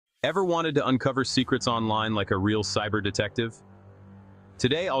Ever wanted to uncover secrets online like a real cyber detective?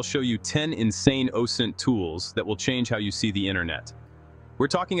 Today I'll show you 10 insane OSINT tools that will change how you see the internet. We're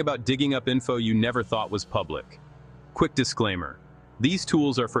talking about digging up info you never thought was public. Quick disclaimer: these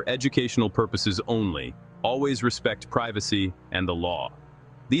tools are for educational purposes only. Always respect privacy and the law.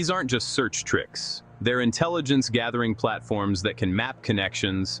 These aren't just search tricks. They're intelligence-gathering platforms that can map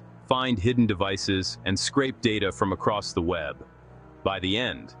connections, find hidden devices, and scrape data from across the web. By the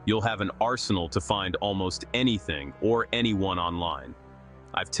end, you'll have an arsenal to find almost anything or anyone online.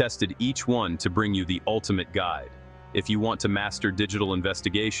 I've tested each one to bring you the ultimate guide. If you want to master digital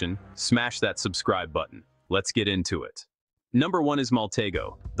investigation, smash that subscribe button. Let's get into it. Number 1 is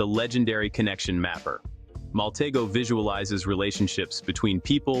Maltego, the legendary connection mapper. Maltego visualizes relationships between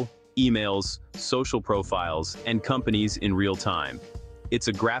people, emails, social profiles, and companies in real time. It's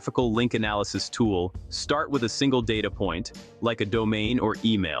a graphical link analysis tool. Start with a single data point, like a domain or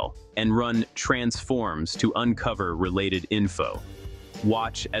email, and run transforms to uncover related info.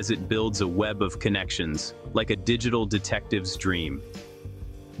 Watch as it builds a web of connections, like a digital detective's dream.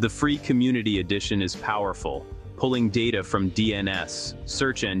 The free community edition is powerful, pulling data from DNS,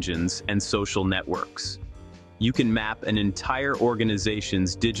 search engines, and social networks. You can map an entire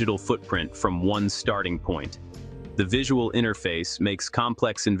organization's digital footprint from one starting point. The visual interface makes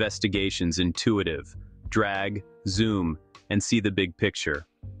complex investigations intuitive. Drag, zoom, and see the big picture.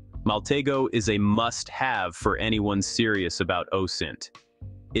 Maltego is a must-have for anyone serious about OSINT.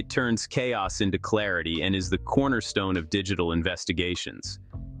 It turns chaos into clarity and is the cornerstone of digital investigations.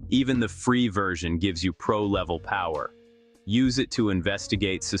 Even the free version gives you pro-level power. Use it to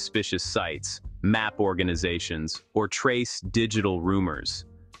investigate suspicious sites, map organizations, or trace digital rumors.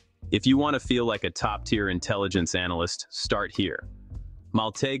 If you want to feel like a top-tier intelligence analyst, start here.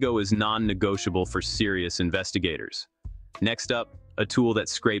 Maltego is non-negotiable for serious investigators. Next up, a tool that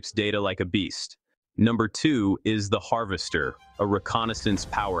scrapes data like a beast. Number 2 is the Harvester, a reconnaissance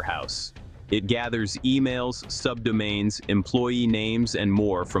powerhouse. It gathers emails, subdomains, employee names, and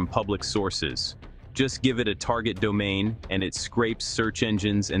more from public sources. Just give it a target domain, and it scrapes search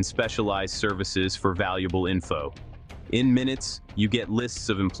engines and specialized services for valuable info. In minutes, you get lists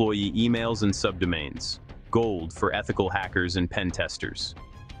of employee emails and subdomains. Gold for ethical hackers and pen testers.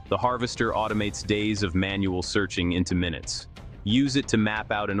 The Harvester automates days of manual searching into minutes. Use it to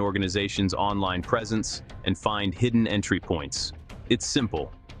map out an organization's online presence and find hidden entry points. It's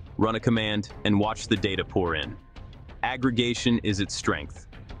simple. Run a command and watch the data pour in. Aggregation is its strength.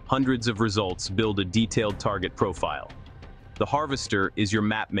 Hundreds of results build a detailed target profile. The Harvester is your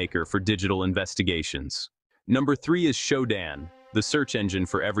map maker for digital investigations. Number 3 is Shodan, the search engine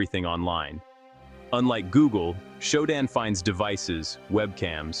for everything online. Unlike Google, Shodan finds devices,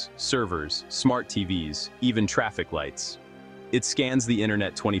 webcams, servers, smart TVs, even traffic lights. It scans the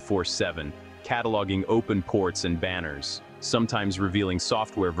internet 24/7, cataloging open ports and banners, sometimes revealing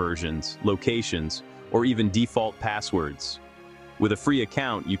software versions, locations, or even default passwords. With a free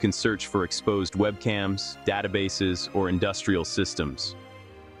account, you can search for exposed webcams, databases, or industrial systems.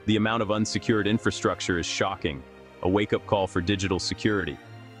 The amount of unsecured infrastructure is shocking, a wake-up call for digital security.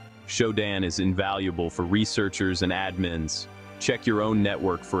 Shodan is invaluable for researchers and admins. Check your own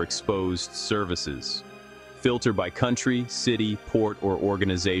network for exposed services. Filter by country, city, port, or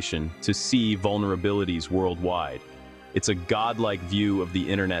organization to see vulnerabilities worldwide. It's a godlike view of the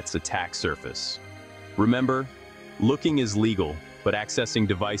internet's attack surface. Remember, looking is legal, but accessing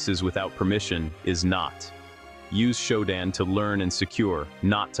devices without permission is not. Use Shodan to learn and secure,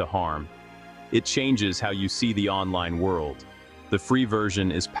 not to harm. It changes how you see the online world. The free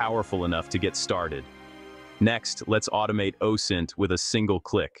version is powerful enough to get started. Next, let's automate OSINT with a single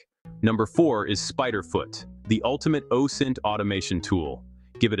click. Number 4 is Spiderfoot, the ultimate OSINT automation tool.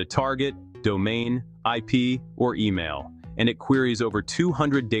 Give it a target, domain, IP, or email, and it queries over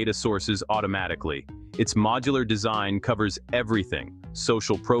 200 data sources automatically. Its modular design covers everything: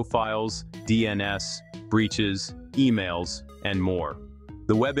 social profiles, DNS, breaches, emails, and more.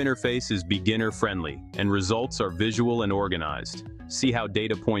 The web interface is beginner-friendly, and results are visual and organized. See how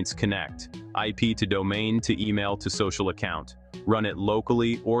data points connect: IP to domain to email to social account. Run it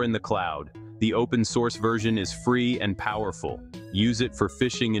locally or in the cloud. The open-source version is free and powerful. Use it for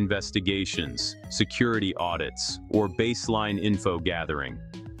phishing investigations, security audits, or baseline info gathering.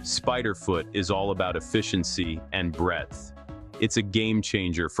 Spiderfoot is all about efficiency and breadth. It's a game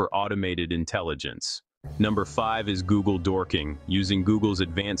changer for automated intelligence. Number 5 is Google Dorking, using Google's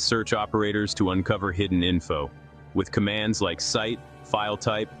advanced search operators to uncover hidden info. With commands like cite, file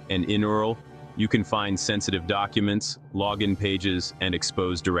type, and inurl, you can find sensitive documents, login pages, and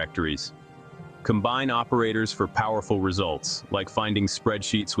exposed directories. Combine operators for powerful results, like finding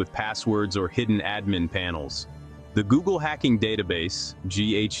spreadsheets with passwords or hidden admin panels. The Google Hacking Database,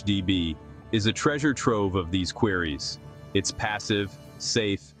 GHDB, is a treasure trove of these queries. It's passive,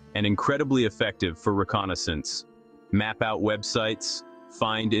 safe, and incredibly effective for reconnaissance. Map out websites,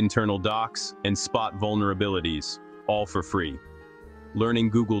 find internal docs, and spot vulnerabilities, all for free. Learning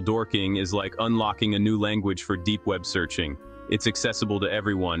Google Dorking is like unlocking a new language for deep web searching. It's accessible to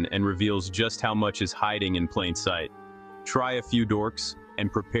everyone and reveals just how much is hiding in plain sight. Try a few dorks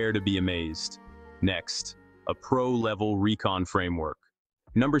and prepare to be amazed. Next, a pro-level recon framework.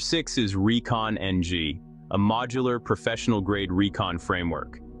 Number 6 is Recon-NG, a modular professional-grade recon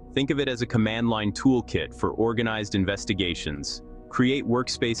framework. Think of it as a command line toolkit for organized investigations. Create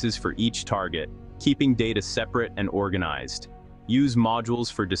workspaces for each target, keeping data separate and organized. Use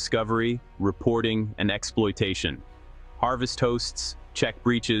modules for discovery, reporting, and exploitation. Harvest hosts, check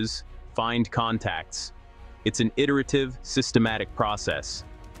breaches, find contacts. It's an iterative, systematic process.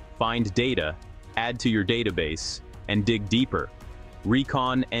 Find data, add to your database, and dig deeper.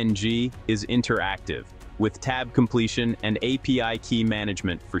 Recon-NG is interactive, with tab completion and API key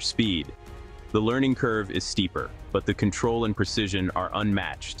management for speed. The learning curve is steeper, but the control and precision are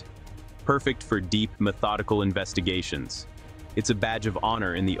unmatched. Perfect for deep, methodical investigations. It's a badge of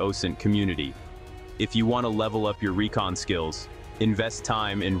honor in the OSINT community. If you want to level up your recon skills, invest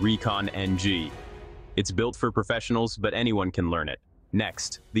time in Recon-NG. It's built for professionals, but anyone can learn it.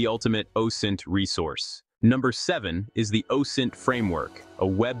 Next, the ultimate OSINT resource. Number 7 is the OSINT framework, a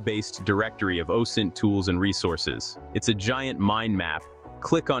web-based directory of OSINT tools and resources. It's a giant mind map.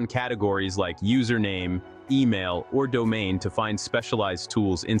 Click on categories like username, email, or domain to find specialized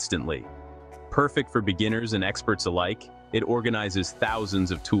tools instantly. Perfect for beginners and experts alike, it organizes thousands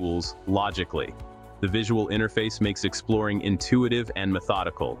of tools logically. The visual interface makes exploring intuitive and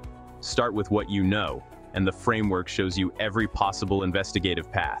methodical. Start with what you know, and the framework shows you every possible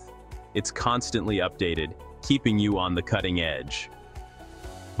investigative path. It's constantly updated, keeping you on the cutting edge.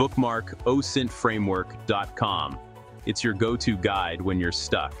 Bookmark OSINTframework.com. It's your go-to guide when you're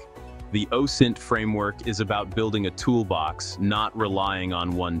stuck. The OSINT framework is about building a toolbox, not relying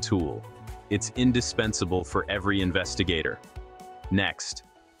on one tool. It's indispensable for every investigator. Next,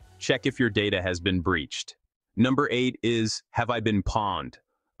 check if your data has been breached. Number 8 is Have I Been Pawned?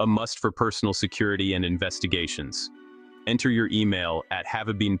 A must for personal security and investigations. Enter your email at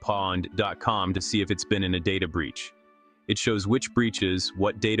haveibeenpawned.com to see if it's been in a data breach. It shows which breaches,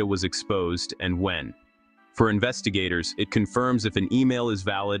 what data was exposed, and when. For investigators, it confirms if an email is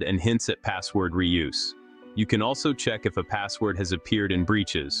valid and hints at password reuse. You can also check if a password has appeared in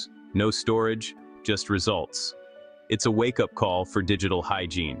breaches. No storage, just results. It's a wake-up call for digital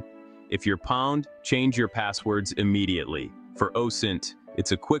hygiene. If you're pawned, change your passwords immediately. For OSINT,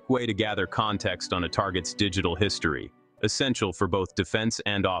 it's a quick way to gather context on a target's digital history, essential for both defense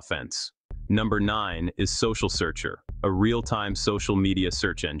and offense. Number 9 is Social Searcher, a real-time social media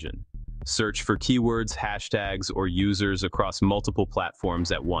search engine. Search for keywords, hashtags, or users across multiple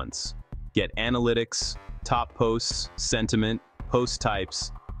platforms at once. Get analytics, top posts, sentiment, post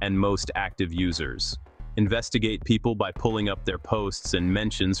types, and most active users. Investigate people by pulling up their posts and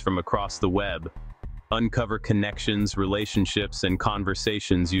mentions from across the web. Uncover connections, relationships, and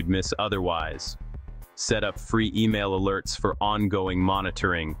conversations you'd miss otherwise. Set up free email alerts for ongoing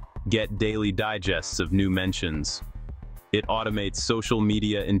monitoring. Get daily digests of new mentions. It automates social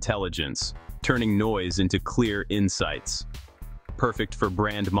media intelligence, turning noise into clear insights. Perfect for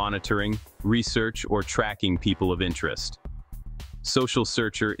brand monitoring, research, or tracking people of interest. Social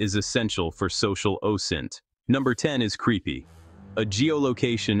Searcher is essential for social OSINT. Number 10 is Creepy, a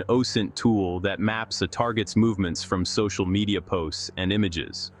geolocation OSINT tool that maps a target's movements from social media posts and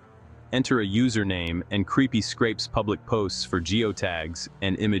images. Enter a username and Creepy scrapes public posts for geotags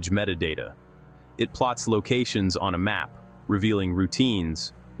and image metadata. It plots locations on a map, revealing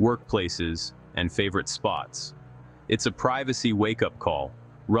routines, workplaces, and favorite spots. It's a privacy wake-up call.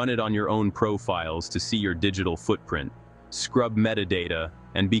 Run it on your own profiles to see your digital footprint. Scrub metadata,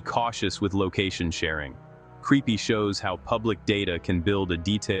 and be cautious with location sharing. Creepy shows how public data can build a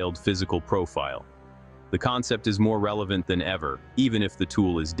detailed physical profile. The concept is more relevant than ever, even if the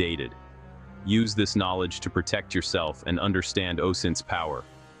tool is dated. Use this knowledge to protect yourself and understand OSINT's power.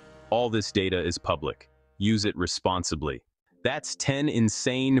 All this data is public. Use it responsibly. That's 10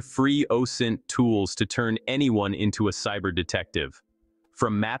 insane free OSINT tools to turn anyone into a cyber detective.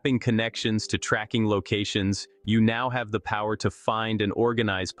 From mapping connections to tracking locations, you now have the power to find and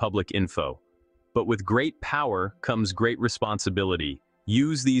organize public info. But with great power comes great responsibility.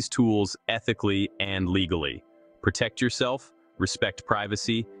 Use these tools ethically and legally. Protect yourself, respect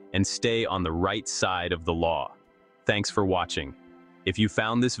privacy, and stay on the right side of the law. Thanks for watching. If you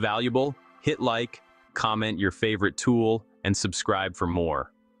found this valuable, hit like, comment your favorite tool, and subscribe for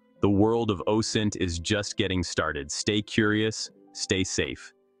more. The world of OSINT is just getting started. Stay curious, stay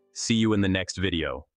safe. See you in the next video.